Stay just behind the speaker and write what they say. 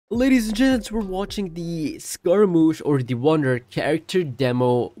Ladies and gents, we're watching the Scaramouche or the Wonder character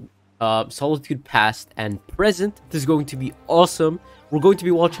demo, Solitude Past and Present. This is going to be awesome. We're going to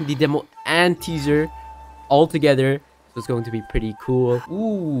be watching the demo and teaser all together, so it's going to be pretty cool.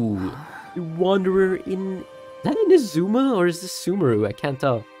 Ooh, the Wanderer in... Is that Inazuma or is this Sumeru? I can't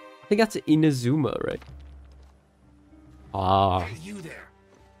tell. I think that's Inazuma, right? Ah, Hey, you there.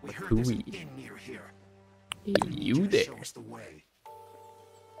 We heard there's an inn near here. Hey, We need you to there. show us the way.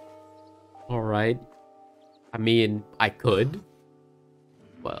 Alright. I mean, I could.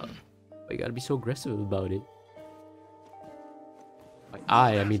 Well, I gotta be so aggressive about it.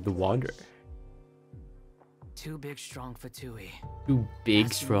 I mean the Wanderer. Two big, strong Fatui. Two big, Asking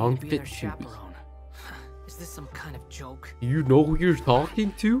me strong to be their fit. chaperone. Is this some kind of joke? Do you know who you're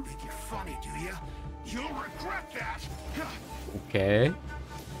talking to? Think you're funny, do you? You'll regret that. Okay.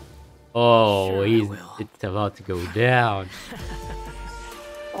 Oh, Sure I he's will. it's about to go down.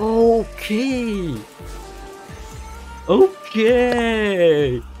 Okay.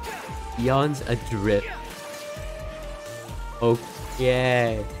 Okay. Yawns adrift.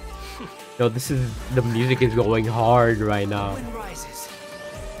 Okay. No, this is the music is going hard right now. Wind rises.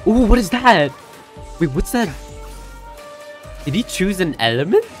 Ooh, what is that? Wait, what's that? Did he choose an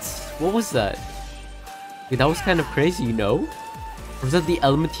element? What was that? Wait, that was kind of crazy, you know? Or was that the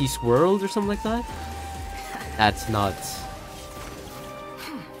element he swirled or something like that? That's nuts.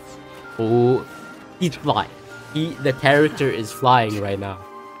 Oh, he's flying. The character is flying right now.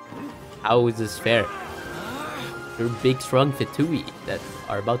 How is this fair? They're big, strong Fatui that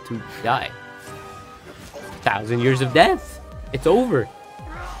are about to die. 1,000 years of death. It's over.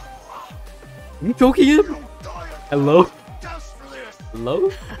 Are you choking him? Hello? Hello?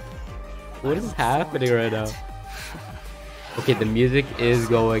 What is happening right now? Okay, the music is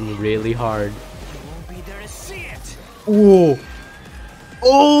going really hard. Won't be there to see it. Oh!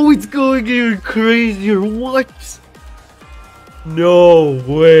 Oh, it's going even crazier. What? No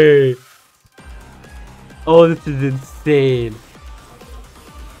way. Oh, this is insane.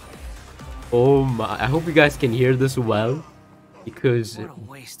 Oh my. I hope you guys can hear this well. Because, What a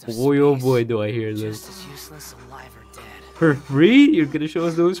waste of boy, oh space. boy, do I hear Just this. as useless alive or dead. For free? You're gonna show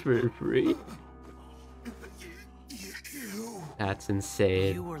us those for free? That's You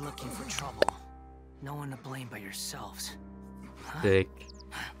insane. were looking for trouble. No one to blame but yourselves. Huh? Sick.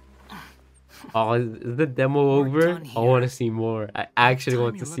 Oh, is the demo We're over? done I want to here. see more. I actually Time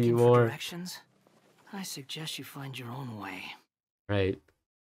want to you're see looking for more. directions, I suggest you find your own way. Right.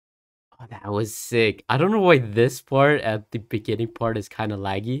 Oh, that was sick. I don't know why this part at the beginning part is kind of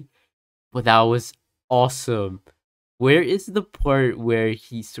laggy, but that was awesome. Where is the part where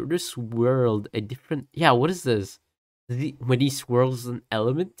he sort of swirled a different... Yeah, what is this? When he swirls an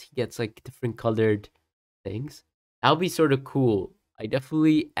element, he gets like different colored things. That'll be sort of cool. I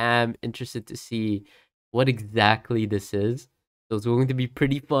definitely am interested to see what exactly this is. So it's going to be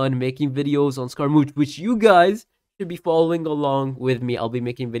pretty fun making videos on Scaramouche, which you guys should be following along with me. I'll be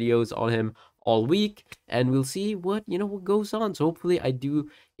making videos on him all week, and we'll see what what goes on. So hopefully I do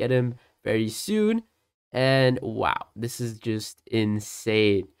get him very soon. And wow, this is just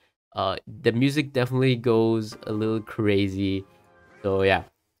insane. The music definitely goes a little crazy. So yeah,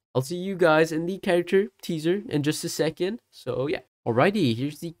 I'll see you guys in the character teaser in just a second. So yeah, alrighty,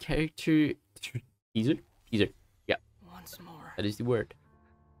 here's the character teaser. Yeah, Once more, that is the word.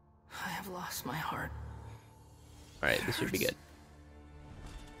 I have lost my heart. Alright, this should be good.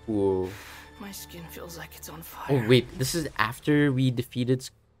 Whoa. My skin feels like it's on fire. Oh wait, this is after we defeated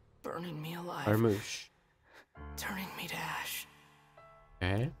Burning me alive. Scaramouche. Turning me to ash.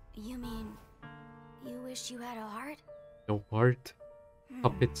 Okay. You mean you wish you had a heart? No heart.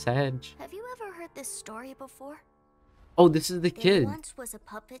 Puppet Sage. Have you ever heard this story before? Oh, this is the There kid. once was a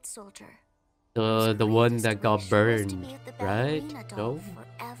puppet soldier. The one His that got greatest wish was to burned, be at the right? ballerina doll No?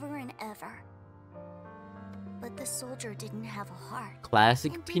 forever and ever. But the soldier didn't have a heart.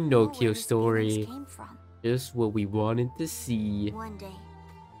 Classic and didn't know where Pinocchio his feelings story. came from. Just what we wanted to see. One day,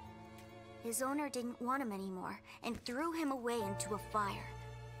 his owner didn't want him anymore and threw him away into a fire.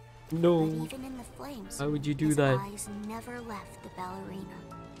 No. But even in the flames, Why would you do his that? eyes never left the ballerina.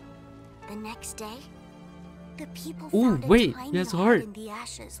 The next day, the people Ooh, found wait, a tiny he has a heart heart. in the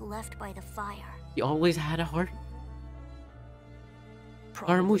ashes left by the fire. He always had a heart.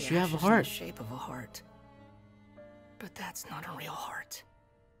 Probably Scaramouche, you have a ashes in the heart. shape of a heart. But that's not a real heart.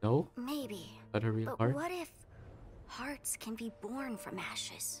 No? Maybe. Not a real But heart? what if hearts can be born from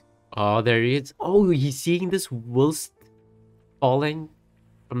ashes? Oh, there he is. Oh, he's seeing this whilst falling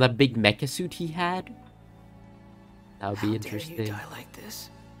from that big mecha suit he had. That would be How interesting. dare you die like this?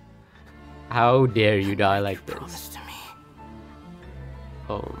 How dare you die like Your this? promise to me.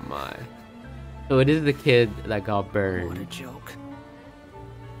 Oh my. So it is the kid that got What a burned joke.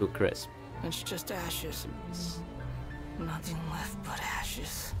 to a crisp. It's just ashes. Nothing left but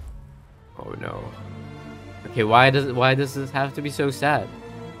ashes. Oh no. Okay, why does this have to be so sad?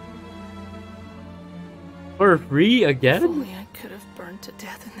 For free If again? only I could have burned to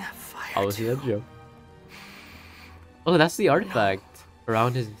death in that fire. I was too. that joke. Oh, that's the artifact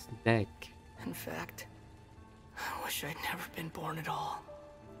around his neck. In fact, I wish I'd never been born at all.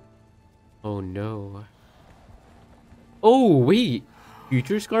 Oh no. Oh wait,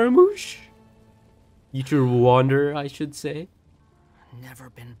 future Scaramouche? Future Wanderer, I should say. Never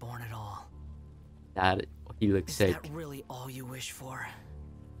been born at all. That he looks Is sick. that really all you wish for?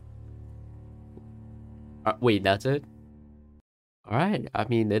 Wait, that's it? Alright, I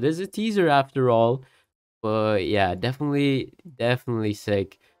mean, it is a teaser after all. But yeah, definitely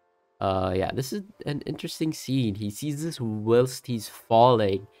sick. Yeah, this is an interesting scene. He sees this whilst he's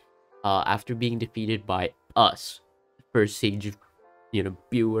falling, after being defeated by us. First stage of,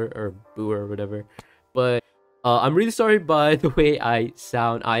 Buer or Booer or whatever. But I'm really sorry by the way I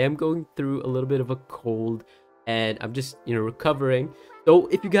sound. I am going through a little bit of a cold and I'm just, recovering. So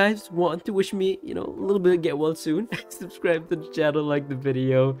if you guys want to wish me, a little bit of get well soon, subscribe to the channel, like the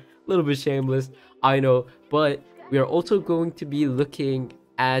video. A little bit shameless, I know, but we are also going to be looking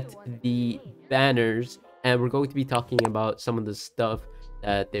at the banners and we're going to be talking about some of the stuff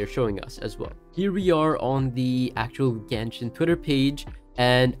that they're showing us as well. Here we are on the actual Genshin Twitter page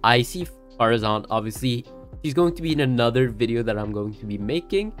and I see Farazan. Obviously she's going to be in another video that I'm going to be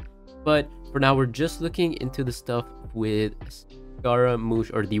making, but for now we're just looking into the stuff with Scaramouche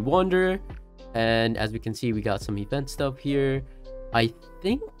or the Wanderer. And as we can see, we got some event stuff here. I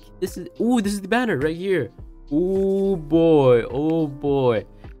think this is the banner right here. Oh boy, oh boy.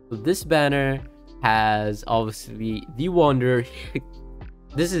 So this banner has obviously the Wanderer.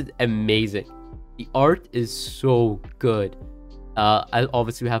 This is amazing. The art is so good.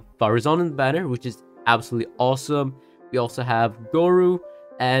 Obviously we have Farazan in the banner, which is absolutely awesome. We also have Goru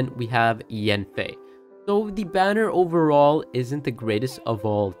and we have Yanfei. So the banner overall isn't the greatest of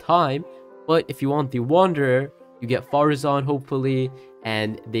all time, but if you want the Wanderer, you get Farazan hopefully,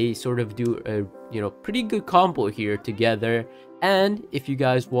 and they sort of do a pretty good combo here together. And if you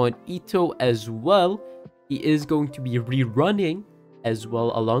guys want Ito as well, he is going to be rerunning as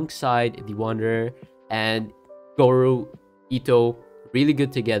well alongside the Wanderer, and Goru, Ito, really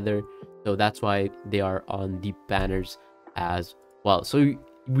good together. So that's why they are on the banners as well. So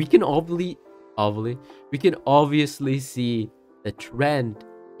we can obviously see the trend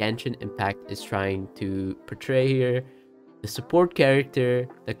Genshin Impact is trying to portray here. The support character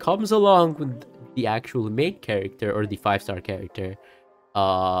that comes along with the actual main character or the 5-star character,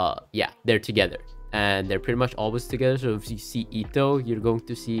 yeah, they're together and they're pretty much always together. So if you see Ito, you're going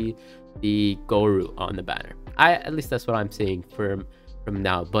to see the Goru on the banner. At least that's what I'm saying from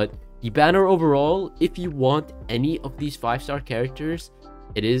now. But the banner overall, if you want any of these 5-star characters,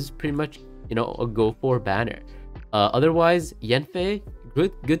 it is pretty much a go for banner. Otherwise, Yanfei,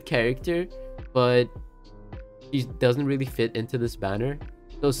 good character, but she doesn't really fit into this banner.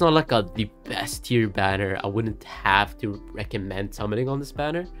 So it's not like the best tier banner. I wouldn't have to recommend summoning on this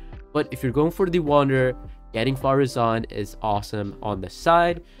banner. But if you're going for the Wanderer, getting Farazan is awesome on the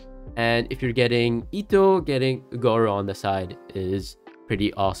side. And if you're getting Ito, getting Goro on the side is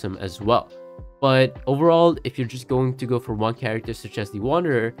pretty awesome as well. But overall, if you're just going to go for one character such as the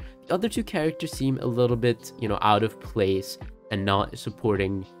Wanderer, the other two characters seem a little bit, out of place and not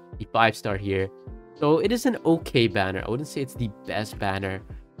supporting the 5-star here. So it is an okay banner. I wouldn't say it's the best banner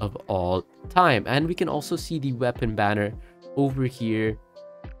of all time. And we can also see the weapon banner over here.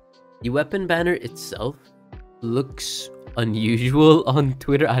 The weapon banner itself looks unusual on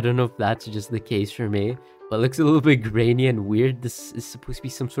Twitter. I don't know if that's just the case for me, but it looks a little bit grainy and weird. This is supposed to be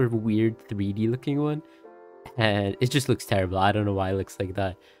some sort of weird 3D looking one, and it just looks terrible. I don't know why it looks like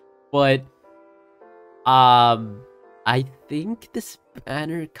that, but I think this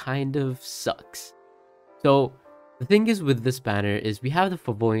banner kind of sucks. So the thing is with this banner is we have the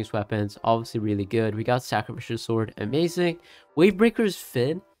Favoyance weapons, obviously really good. We got Sacrificial Sword, amazing. Wavebreaker's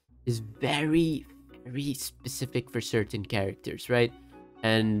Fin is very specific for certain characters, right?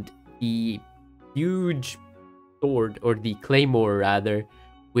 And the huge sword, or the claymore rather,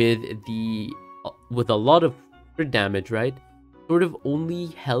 with a lot of crit damage, right, sort of only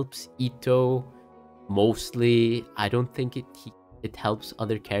helps Ito mostly. I don't think it helps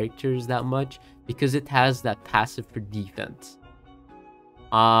other characters that much because it has that passive for defense.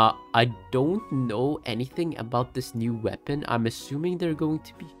 I don't know anything about this new weapon. I'm assuming they're going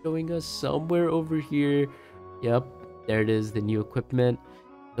to be showing us somewhere over here. Yep, there it is, the new equipment.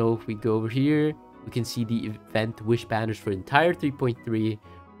 So if we go over here, we can see the event wish banners for entire 3.3.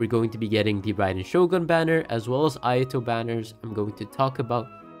 We're going to be getting the Raiden Shogun banner as well as Ayato banners. I'm going to talk about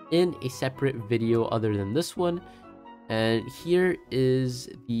in a separate video other than this one. And here is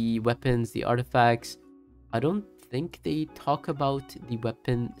the weapons, the artifacts. I don't think they talk about the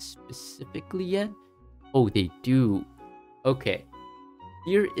weapon specifically yet. Oh, they do. Okay.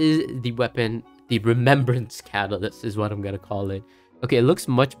 Here is the weapon, the Remembrance Catalyst is what I'm gonna call it. Okay, it looks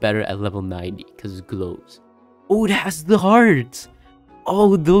much better at level 90 because it glows. Oh, it has the hearts.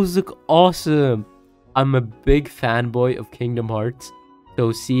 Oh, those look awesome. I'm a big fanboy of Kingdom Hearts.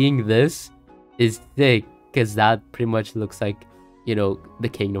 So seeing this is sick because that pretty much looks like, you know, the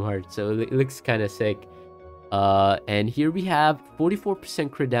Kingdom Hearts. So it looks kind of sick. And here we have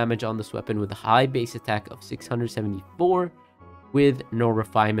 44% crit damage on this weapon with a high base attack of 674 with no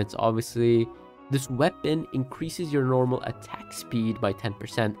refinements, obviously. This weapon increases your normal attack speed by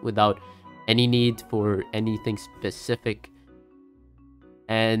 10% without any need for anything specific.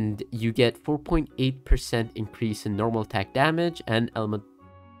 And you get 4.8% increase in normal attack damage and elemental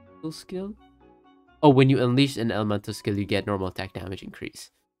skill. Oh, when you unleash an elemental skill, you get normal attack damage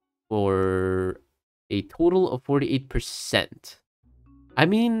increase for a total of 48%. I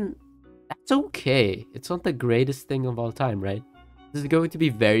mean, that's okay. It's not the greatest thing of all time, right? This is going to be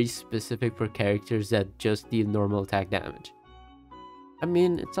very specific for characters that just deal normal attack damage. I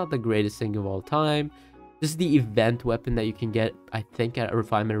mean, it's not the greatest thing of all time. This is the event weapon that you can get, I think, at a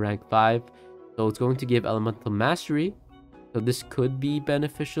refinement rank 5. So it's going to give elemental mastery. So this could be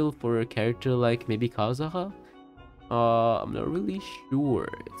beneficial for a character like maybe Kazuha. I'm not really sure.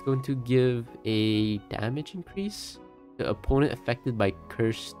 It's going to give a damage increase to opponent affected by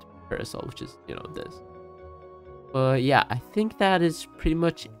cursed parasol, which is, you know, this. But yeah, I think that is pretty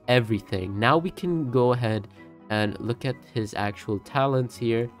much everything. Now we can go ahead and look at his actual talents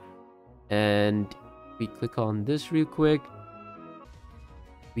here. And we click on this real quick.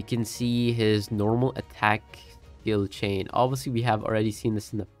 We can see his normal attack skill chain. Obviously, we have already seen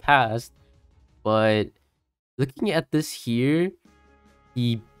this in the past. But looking at this here,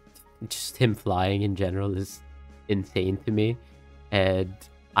 just him flying in general is insane to me. And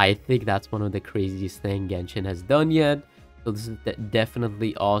I think that's one of the craziest thing Genshin has done yet. So this is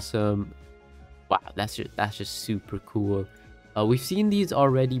definitely awesome. Wow, that's just super cool. We've seen these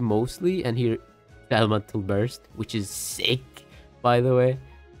already mostly, and here elemental burst, which is sick, by the way.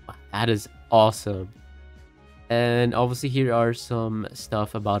 Wow, that is awesome. And obviously here are some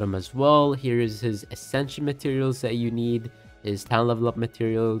stuff about him as well. Here is his ascension materials that you need, his talent level up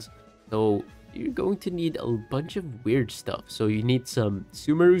materials. So you're going to need a bunch of weird stuff. So you need some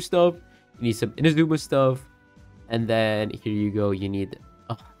Sumeru stuff, you need some Inazuma stuff, and then here you go, you need...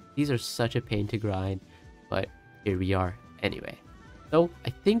 Oh, these are such a pain to grind, but here we are anyway. So I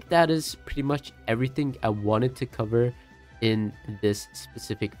think that is pretty much everything I wanted to cover in this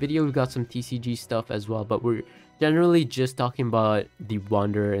specific video. We got some TCG stuff as well, but we're generally just talking about the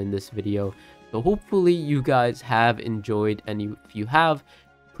Wanderer in this video. So hopefully you guys have enjoyed, and if you have,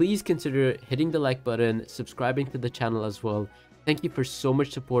 please consider hitting the like button, subscribing to the channel as well. Thank you for so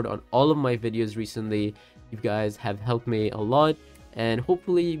much support on all of my videos recently. You guys have helped me a lot, and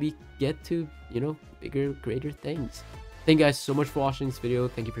hopefully we get to, you know, bigger, greater things. Thank you guys so much for watching this video.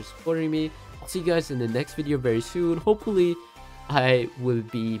 Thank you for supporting me. I'll see you guys in the next video very soon. Hopefully I will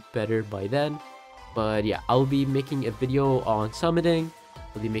be better by then. But yeah, I'll be making a video on summiting.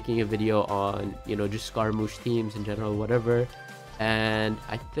 I'll be making a video on, you know, just scaramouche themes in general, whatever. And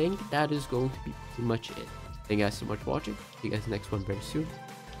I think that is going to be pretty much it. Thank you guys so much for watching. See you guys next one very soon.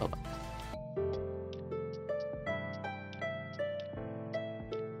 Bye bye.